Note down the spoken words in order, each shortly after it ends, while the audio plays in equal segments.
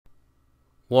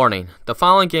Warning, the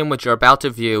following game which you're about to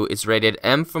view is rated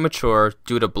M for mature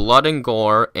due to blood and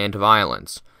gore and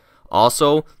violence.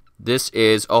 Also, this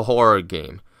is a horror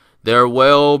game. There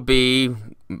will be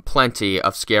plenty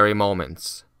of scary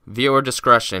moments. Viewer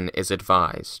discretion is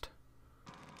advised.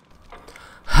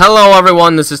 Hello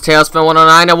everyone, this is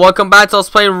Tailspin109 and welcome back to Let's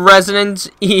Play Resident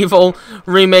Evil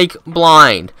Remake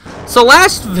Blind. So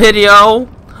last video,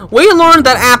 we learned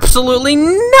that absolutely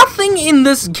nothing in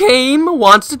this game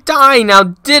wants to die, now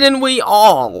didn't we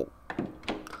all?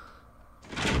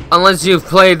 Unless you've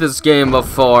played this game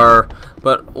before,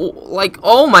 but like,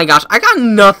 oh my gosh, I got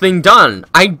nothing done.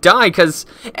 I die because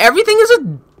everything is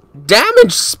a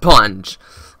damage sponge.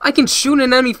 I can shoot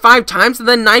an enemy 5 times and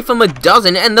then knife them a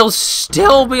dozen and they'll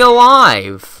still be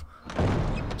alive.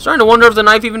 Starting to wonder if the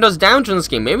knife even does damage in this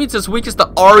game. Maybe it's as weak as the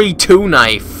RE2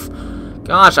 knife.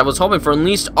 Gosh, I was hoping for at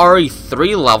least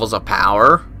RE3 levels of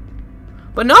power.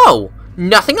 But no,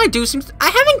 nothing I do seems... I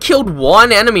haven't killed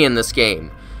one enemy in this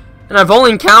game. And I've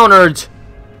only encountered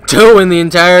 2 in the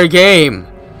entire game.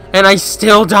 And I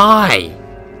still die.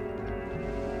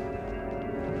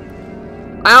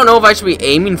 I don't know if I should be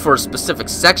aiming for a specific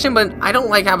section, but I don't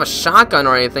like have a shotgun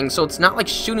or anything, so it's not like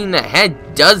shooting the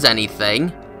head does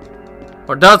anything.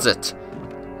 Or does it?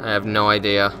 I have no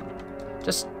idea.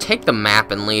 Just take the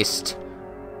map at least.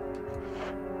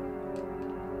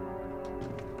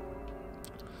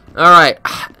 Alright,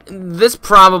 this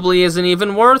probably isn't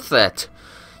even worth it.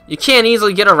 You can't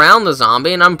easily get around the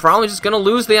zombie, and I'm probably just gonna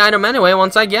lose the item anyway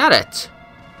once I get it.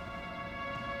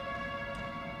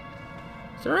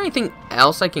 Is there anything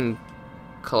else I can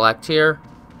collect here?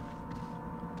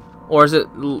 Or is it...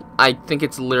 I think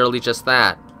it's literally just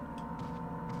that.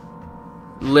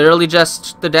 Literally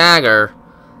just the dagger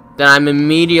that I'm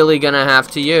immediately gonna have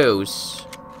to use.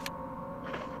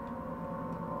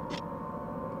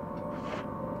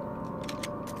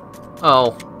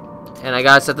 Oh. And I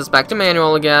gotta set this back to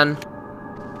manual again.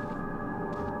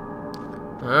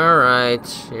 Alright,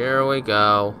 here we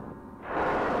go.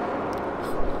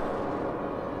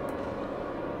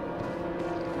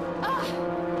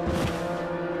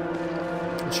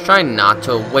 Let's try not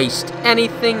to waste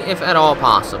anything, if at all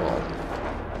possible.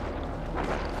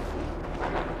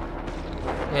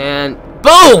 And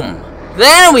boom!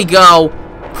 There we go!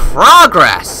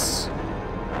 Progress!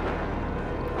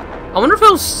 I wonder if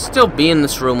he'll still be in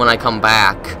this room when I come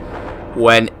back.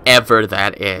 Whenever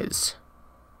that is.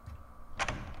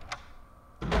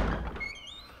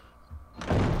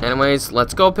 Anyways,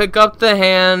 let's go pick up the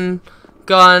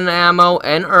handgun ammo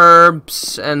and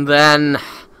herbs, and then...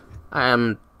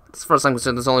 as far as I'm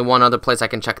concerned, there's only one other place I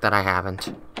can check that I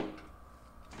haven't.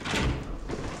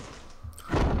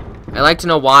 I'd like to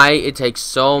know why it takes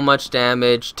so much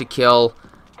damage to kill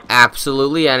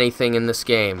absolutely anything in this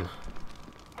game.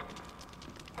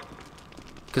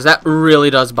 Because that really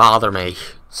does bother me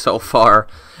so far.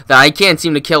 That I can't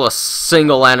seem to kill a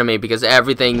single enemy because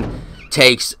everything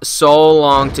takes so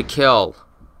long to kill.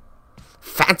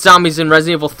 Fat zombies in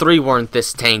Resident Evil 3 weren't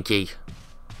this tanky.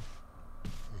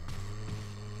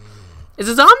 Is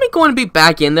a zombie going to be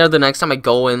back in there the next time I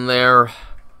go in there?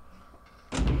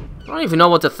 I don't even know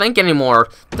what to think anymore.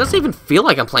 It doesn't even feel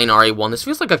like I'm playing RE1. This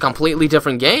feels like a completely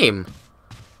different game.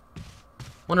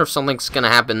 Wonder if something's going to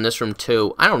happen in this room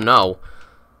too. I don't know.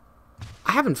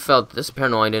 I haven't felt this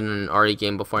paranoid in an RE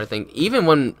game before, I think. Even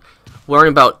when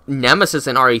worrying about Nemesis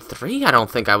in RE3, I don't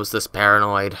think I was this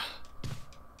paranoid.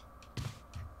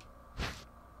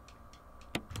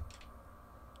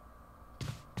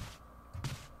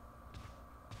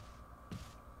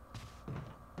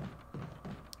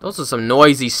 Those are some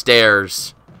noisy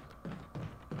stairs.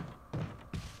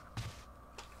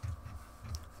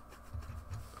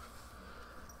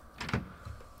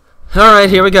 Alright,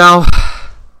 here we go.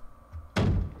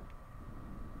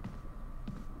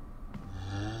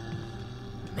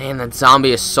 Man, that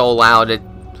zombie is so loud, it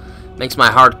makes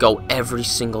my heart go every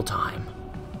single time.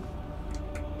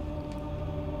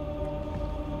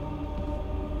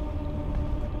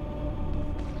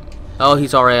 Oh,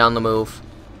 he's already on the move.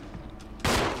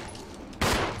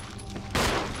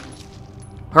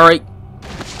 Hurry!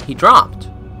 He dropped.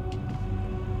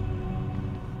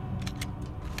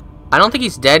 I don't think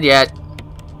he's dead yet.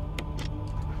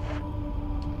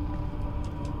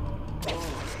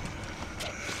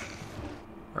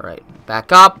 Alright,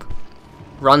 back up.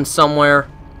 Run somewhere.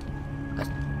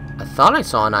 I thought I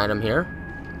saw an item here.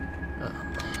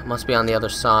 It must be on the other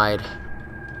side.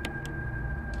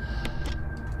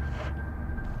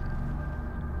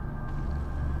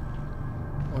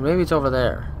 Or maybe it's over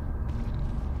there.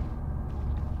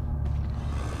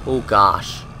 Oh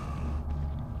gosh.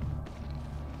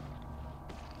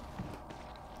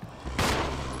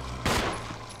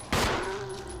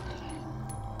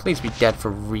 Please be dead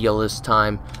for real this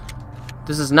time.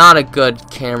 This is not a good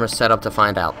camera setup to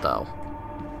find out, though.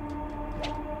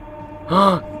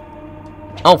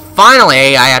 Oh,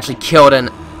 finally! I actually killed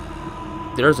an...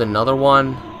 There's another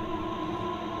one.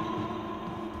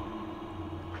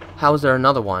 How is there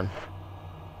another one?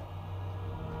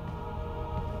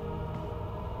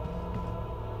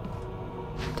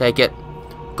 Take it.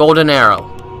 Golden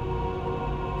arrow.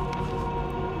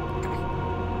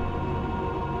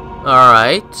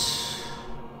 Alright.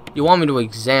 You want me to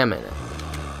examine it?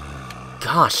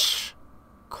 Gosh.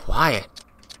 Quiet.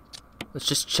 Let's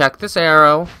just check this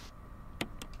arrow.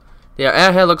 The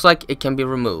arrowhead looks like it can be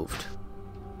removed.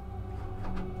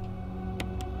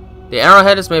 The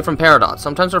arrowhead is made from peridot,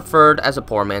 sometimes referred as a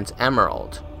poor man's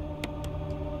emerald.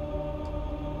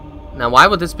 Now, why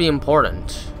would this be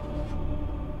important?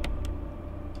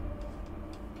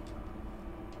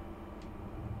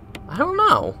 I don't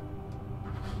know.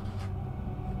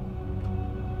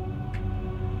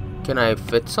 Can I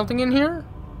fit something in here?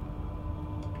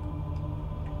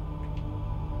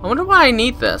 I wonder why I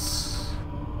need this.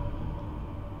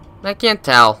 I can't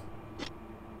tell.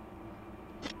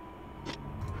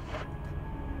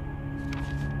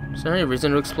 Is there any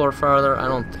reason to explore farther? I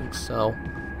don't think so.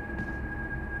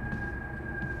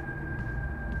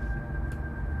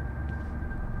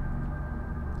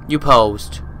 You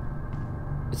posed.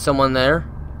 Is someone there?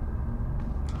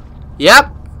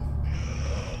 Yep!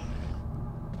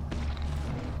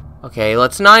 Okay,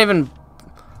 let's not even...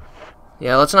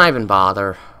 Yeah, let's not even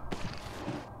bother.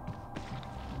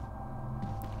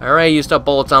 I already used up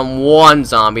bullets on one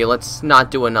zombie. Let's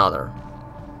not do another.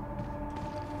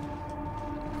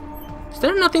 Is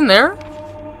there nothing there?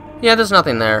 Yeah, there's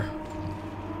nothing there.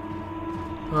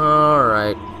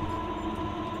 Alright.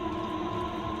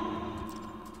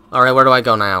 Alright, where do I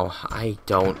go now? I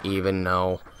don't even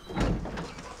know.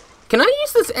 Can I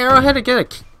use this arrowhead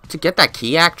to get that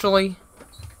key, actually?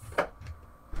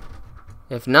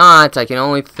 If not, I can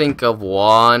only think of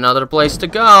one other place to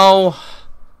go.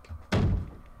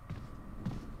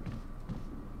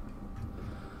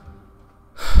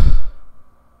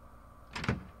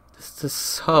 This is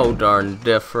so darn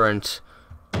different.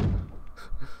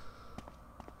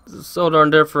 This is so darn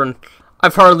different.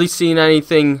 I've hardly seen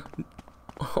anything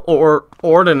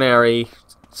ordinary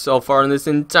so far in this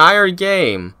entire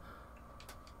game.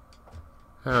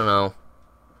 I don't know.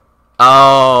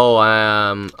 Oh,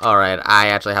 alright, I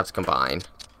actually have to combine.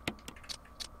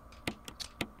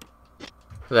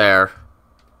 There.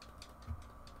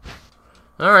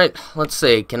 Alright, let's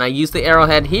see. Can I use the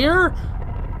arrowhead here?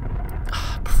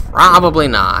 Probably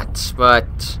not,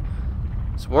 but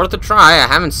it's worth a try. I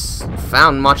haven't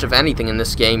found much of anything in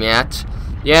this game yet.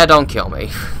 Yeah, don't kill me.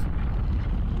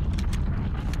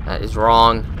 That is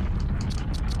wrong.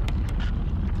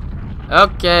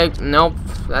 Okay, nope,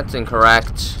 that's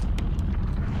incorrect.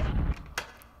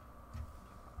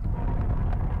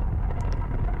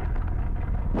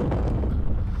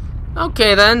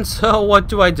 Okay then, so what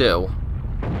do I do?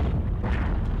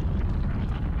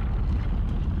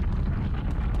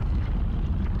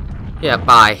 Yeah,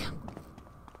 bye.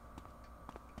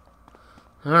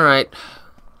 Alright.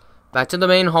 Back to the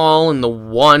main hall and the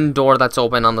one door that's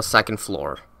open on the second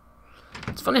floor.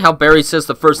 It's funny how Barry says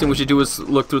the first thing we should do is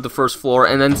look through the first floor,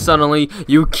 and then suddenly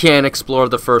you can't explore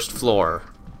the first floor.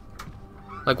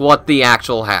 Like, what the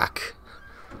actual heck?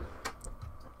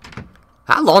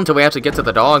 How long till we have to get to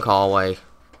the dog hallway?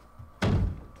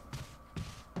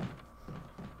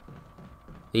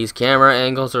 These camera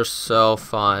angles are so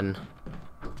fun.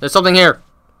 There's something here.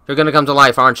 You're gonna come to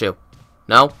life, aren't you?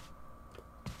 No?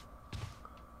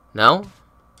 No?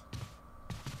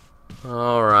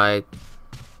 Alright.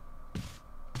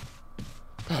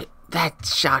 That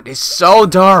shot is so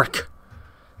dark.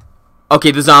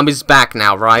 Okay, the zombie's back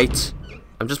now, right?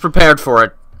 I'm just prepared for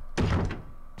it.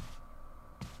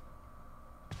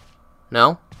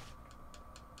 No?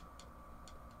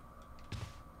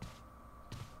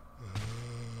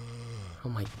 Oh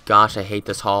my gosh, I hate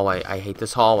this hallway. I hate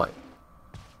this hallway.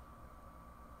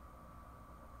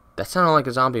 That sounded like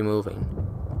a zombie moving.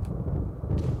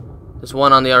 There's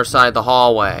one on the other side of the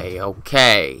hallway.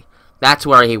 Okay. That's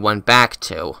where he went back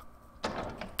to.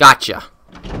 Gotcha.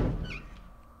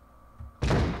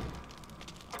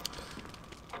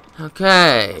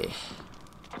 Okay.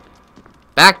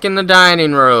 Back in the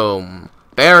dining room.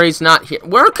 Barry's not here.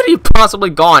 Where could he possibly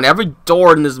gone? Every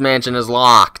door in this mansion is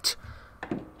locked.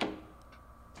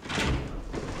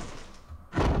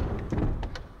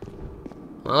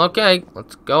 Well, okay,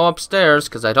 let's go upstairs,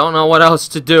 because I don't know what else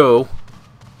to do.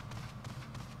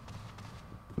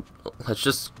 Let's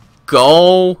just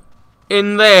go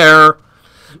in there.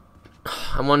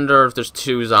 I wonder if there's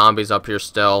 2 zombies up here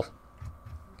still.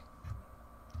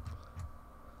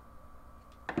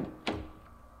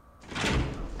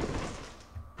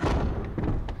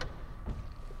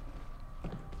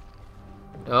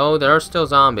 Oh, there are still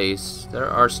zombies. There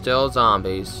are still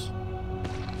zombies.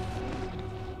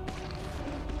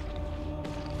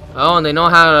 Oh, and they know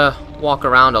how to walk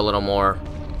around a little more.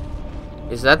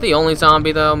 Is that the only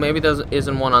zombie, though? Maybe there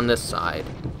isn't one on this side.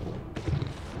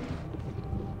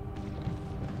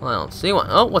 Well, I don't see one.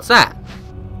 Oh, what's that?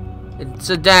 It's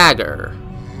a dagger.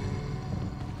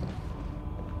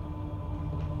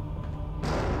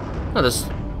 Oh,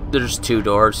 there's 2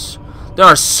 doors. There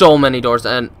are so many doors,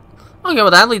 and okay,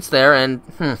 well that leads there, and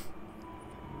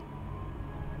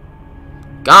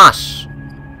gosh,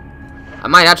 I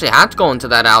might actually have to go into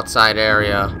that outside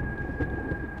area.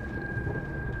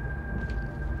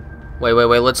 Wait,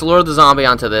 let's lure the zombie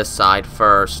onto this side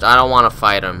first. I don't want to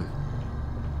fight him.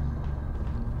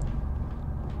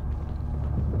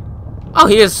 Oh,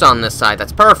 he is on this side.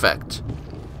 That's perfect.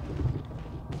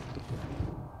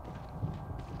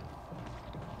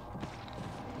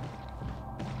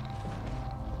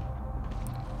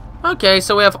 Okay,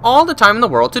 so we have all the time in the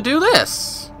world to do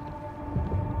this.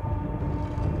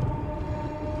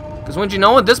 Because wouldn't you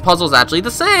know it, this puzzle is actually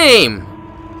the same.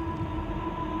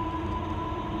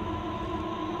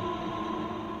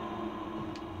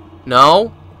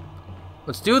 No?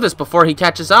 Let's do this before he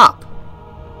catches up.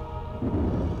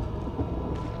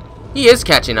 He is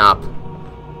catching up.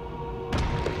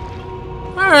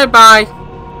 Alright, bye.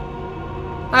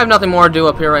 I have nothing more to do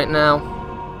up here right now.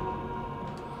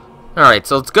 Alright,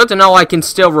 so it's good to know I can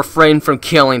still refrain from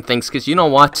killing things, because you know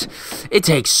what? It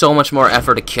takes so much more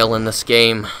effort to kill in this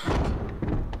game.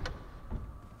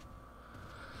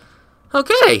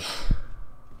 Okay.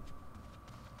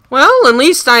 Well, at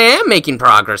least I am making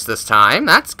progress this time.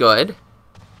 That's good.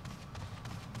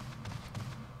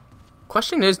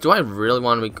 Question is, do I really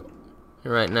want to be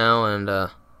here right now? And, I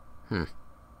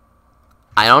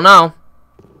don't know.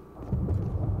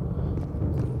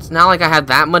 It's not like I have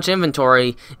that much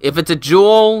inventory. If it's a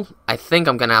jewel, I think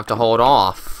I'm gonna have to hold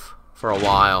off for a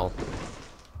while.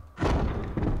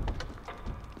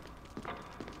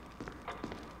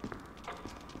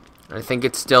 I think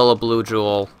it's still a blue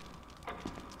jewel.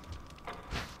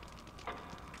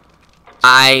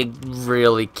 I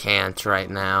really can't right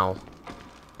now.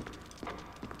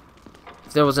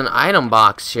 If there was an item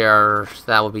box here,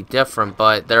 that would be different,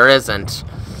 but there isn't.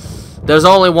 There's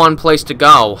only one place to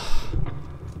go.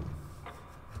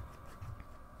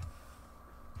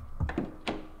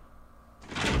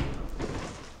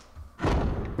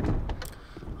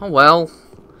 Oh well.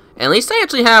 At least I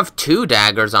actually have 2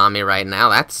 daggers on me right now.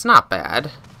 That's not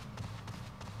bad.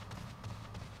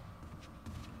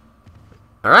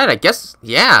 Alright, I guess,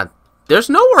 yeah.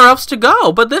 There's nowhere else to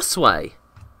go but this way.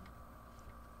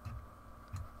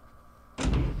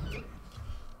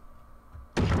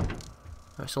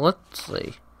 Alright, so let's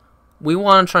see. We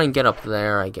want to try and get up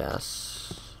there, I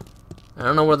guess. I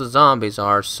don't know where the zombies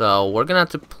are, so we're gonna have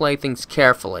to play things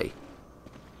carefully.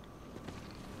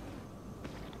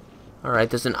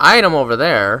 Alright, there's an item over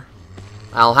there.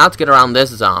 I'll have to get around this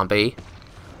zombie.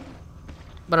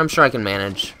 But I'm sure I can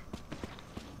manage.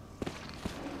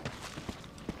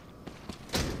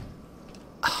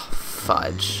 Oh,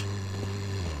 fudge.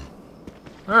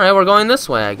 Alright, we're going this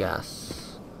way, I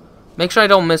guess. Make sure I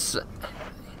don't miss...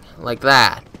 like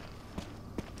that.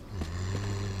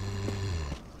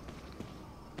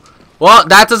 Well,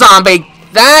 that's a zombie!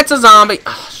 That's a zombie!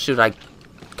 Oh, shoot, I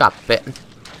got bitten.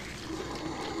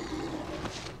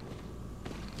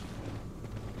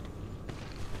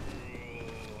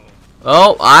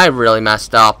 Oh, I really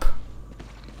messed up.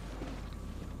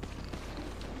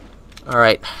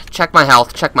 Alright, check my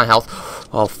health, check my health.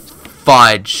 Oh,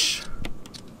 fudge.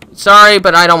 Sorry,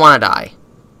 but I don't want to die.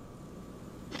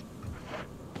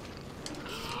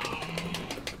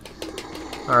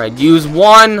 Alright, use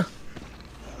one.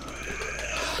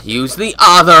 Use the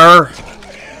other.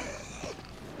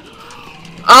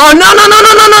 Oh, no, no, no,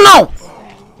 no, no, no, no!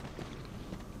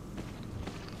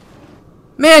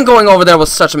 Man, going over there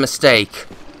was such a mistake.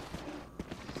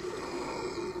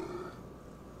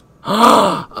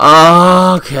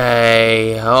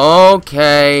 Okay,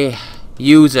 okay.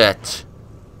 Use it.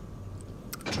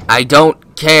 I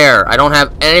don't care. I don't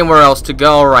have anywhere else to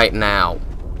go right now.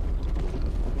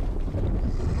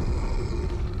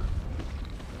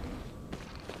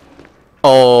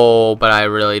 Oh, but I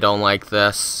really don't like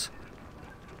this.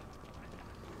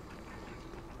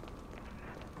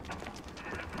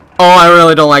 Oh, I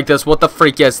really don't like this. What the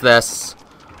freak is this?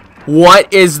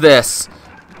 What is this?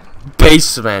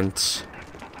 Basement.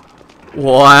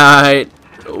 What?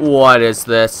 What is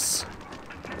this?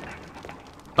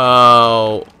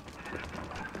 Oh.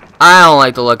 I don't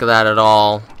like the look of that at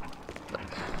all.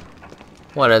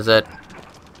 What is it?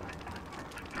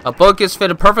 A book is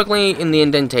fitted perfectly in the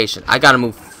indentation. I gotta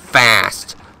move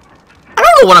fast. I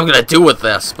don't know what I'm gonna do with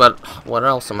this, but what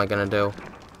else am I gonna do?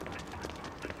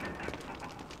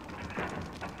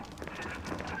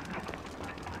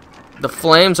 The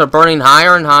flames are burning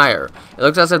higher and higher. It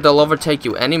looks as if they'll overtake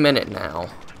you any minute now.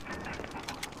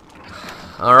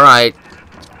 Alright.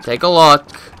 Take a look.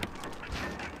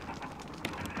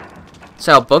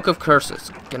 So, Book of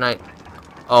Curses. Can I...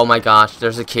 Oh my gosh,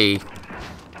 there's a key.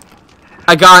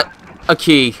 I got a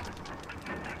key.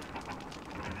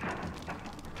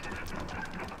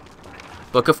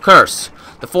 Book of Curse.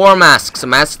 The four masks. A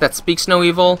mask that speaks no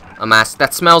evil. A mask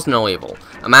that smells no evil.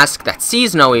 A mask that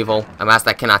sees no evil. A mask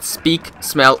that cannot speak,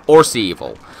 smell, or see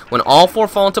evil. When all four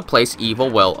fall into place, evil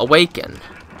will awaken.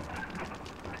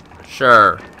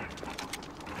 Sure.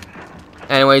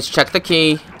 Anyways, check the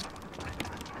key.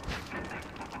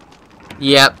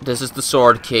 Yep, this is the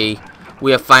sword key.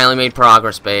 We have finally made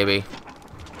progress, baby.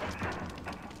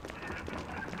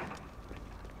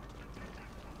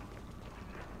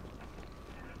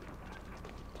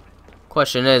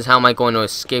 Question is, how am I going to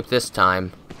escape this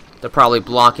time? They're probably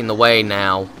blocking the way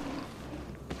now.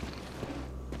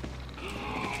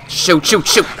 Shoot, shoot,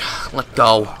 shoot! Let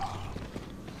go.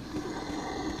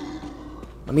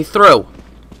 Let me through.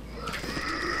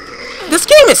 This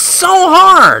game is so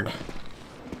hard!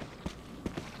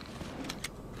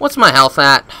 What's my health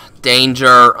at?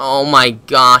 Danger. Oh my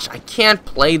gosh. I can't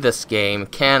play this game,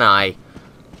 can I?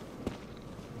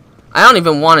 I don't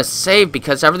even want to save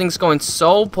because everything's going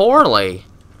so poorly.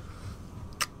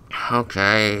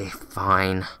 Okay,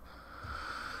 fine.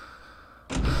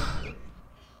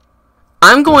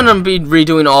 I'm going to be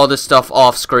redoing all this stuff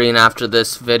off screen after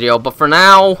this video, but for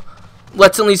now,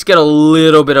 let's at least get a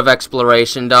little bit of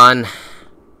exploration done.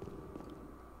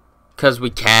 Because we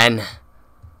can.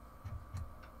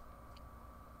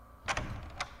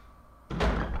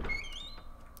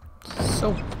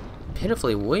 So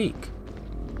pitifully weak.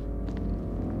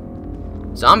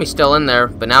 Zombie's still in there,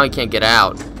 but now he can't get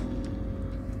out.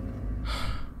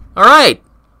 Alright.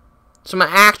 Some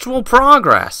actual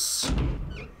progress.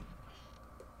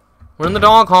 We're in the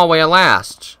dog hallway at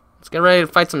last. Let's get ready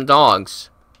to fight some dogs.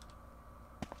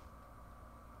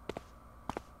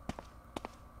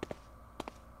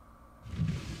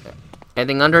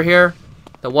 Anything under here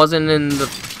that wasn't in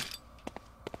the...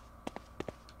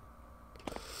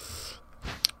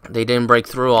 They didn't break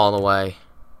through all the way.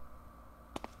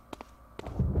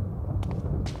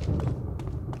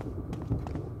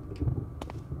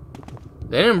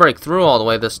 They didn't break through all the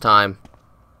way this time.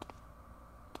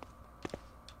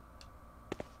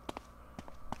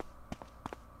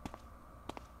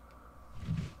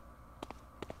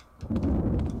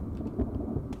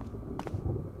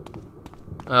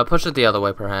 Push it the other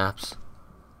way, perhaps.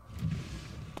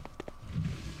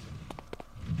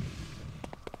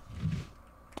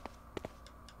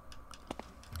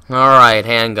 Alright,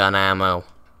 handgun ammo.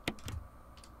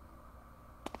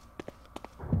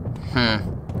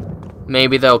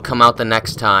 Maybe they'll come out the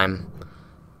next time.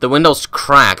 The window's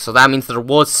cracked, so that means there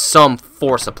was some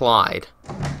force applied.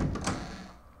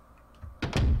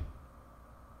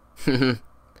 They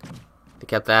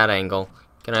kept that angle.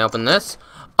 Can I open this?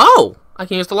 Oh! I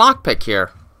can use the lockpick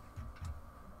here.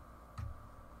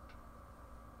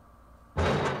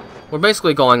 We're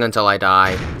basically going until I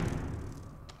die.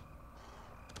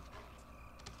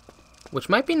 Which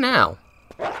might be now.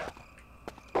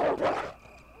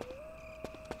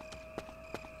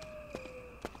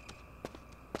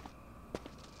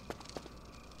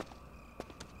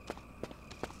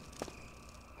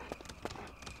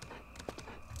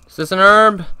 Is this an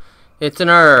herb? It's an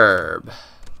herb.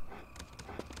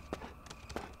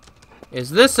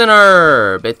 Is this an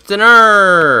herb? It's an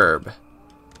herb.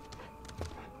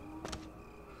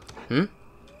 There's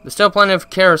still plenty of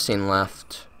kerosene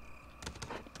left.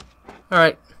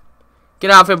 Alright.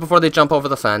 Get out of here before they jump over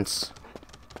the fence.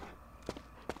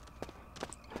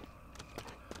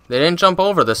 They didn't jump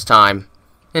over this time.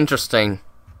 Interesting.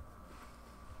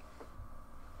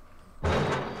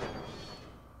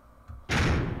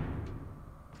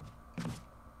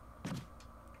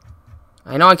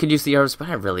 I know I could use the herbs, but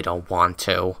I really don't want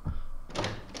to.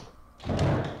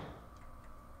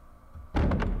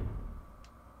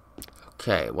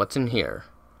 Okay, what's in here?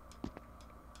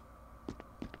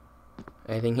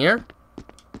 Anything here?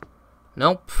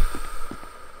 Nope.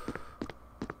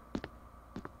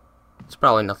 There's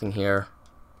probably nothing here.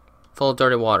 Full of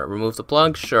dirty water. Remove the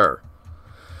plug? Sure.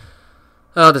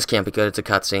 Oh, this can't be good. It's a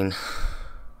cutscene.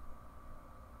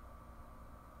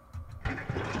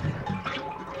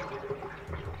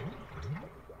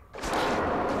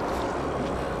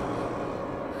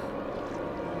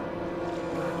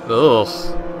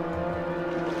 Ugh.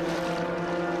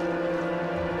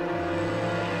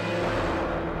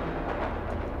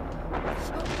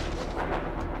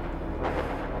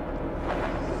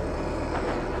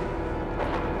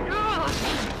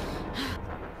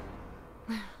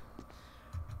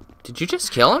 Did you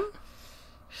just kill him?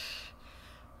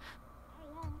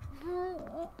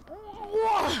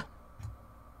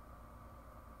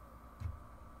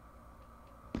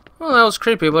 Well, that was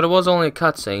creepy, but it was only a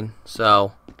cutscene,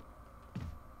 so...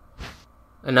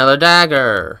 Another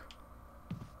dagger!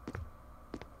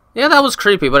 Yeah, that was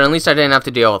creepy, but at least I didn't have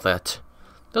to deal with it.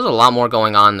 There's a lot more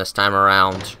going on this time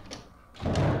around.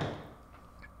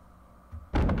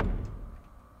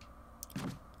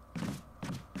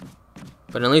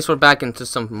 But at least we're back into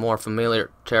some more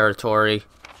familiar territory.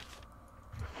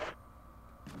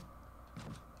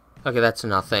 Okay, that's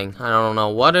nothing. I don't know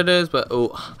what it is, but...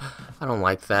 Ooh, I don't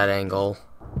like that angle.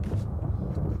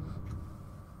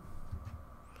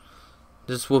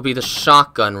 This will be the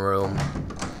shotgun room.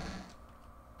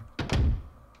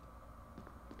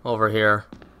 Over here.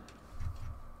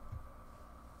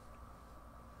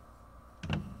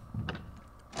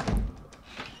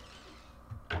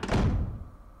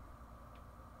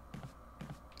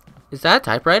 Is that a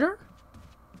typewriter?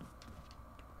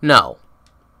 No.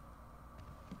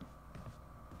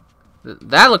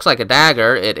 That looks like a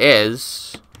dagger. It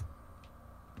is.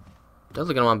 Does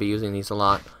look like I want to be using these a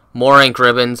lot. More ink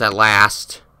ribbons at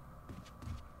last.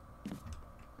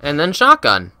 And then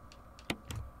shotgun.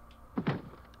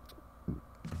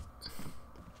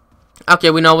 Okay,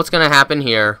 we know what's going to happen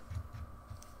here.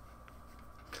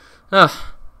 Ugh.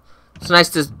 It's nice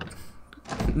to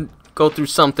go through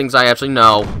some things I actually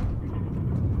know.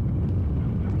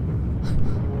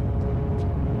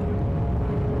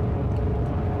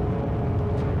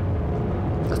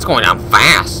 That's going down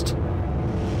fast.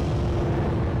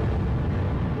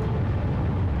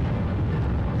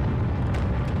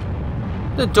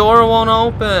 The door won't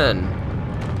open.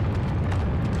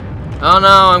 Oh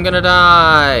no, I'm gonna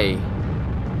die.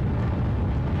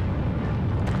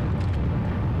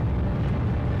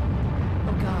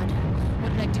 Oh God,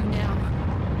 what did I do now?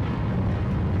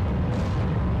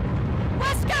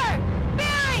 Wesker!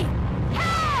 Barry!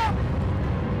 Help!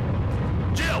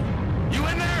 Jill, you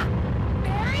in there?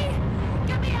 Barry?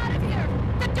 Get me out of here!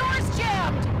 The door's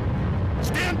jammed!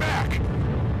 Stand back!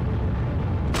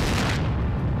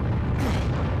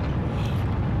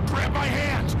 Grab my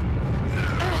hand!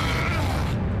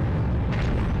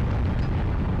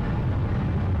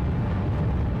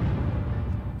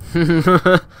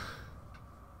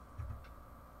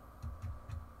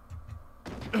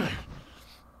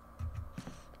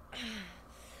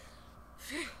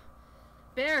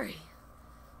 Barry!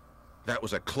 That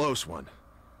was a close one.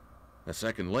 A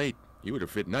second late, you would have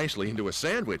fit nicely into a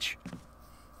sandwich.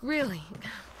 Really?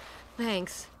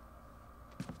 Thanks.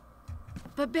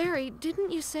 But Barry,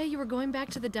 didn't you say you were going back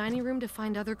to the dining room to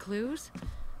find other clues?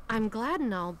 I'm glad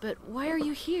and all, but why are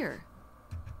you here?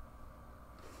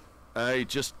 I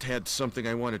just had something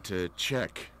I wanted to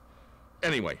check.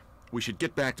 Anyway, we should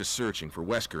get back to searching for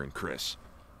Wesker and Chris.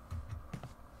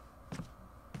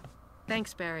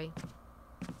 Thanks, Barry.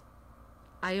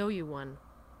 I owe you one.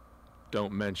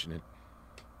 Don't mention it.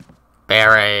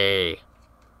 Barry.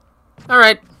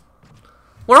 Alright.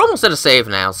 We're almost at a save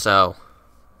now, so...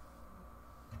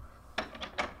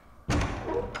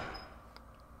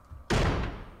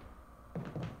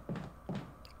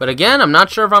 But again, I'm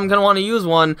not sure if I'm going to want to use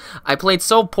one. I played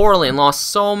so poorly and lost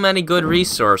so many good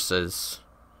resources.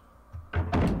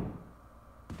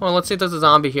 Well, let's see if there's a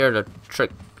zombie here to trick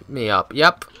me up.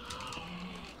 Yep.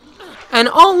 And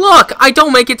oh look! I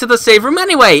don't make it to the save room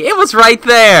anyway! It was right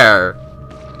there!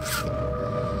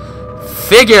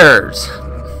 Figures!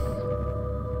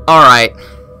 Alright.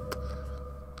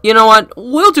 You know what?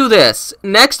 We'll do this.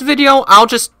 Next video, I'll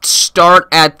just start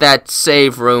at that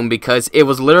save room because it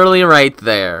was literally right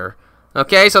there.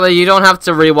 Okay? So that you don't have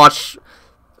to rewatch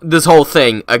this whole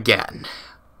thing again.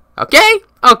 Okay?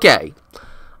 Okay.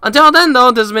 Until then,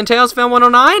 though, this has been Tales Film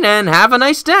 109, and have a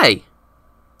nice day.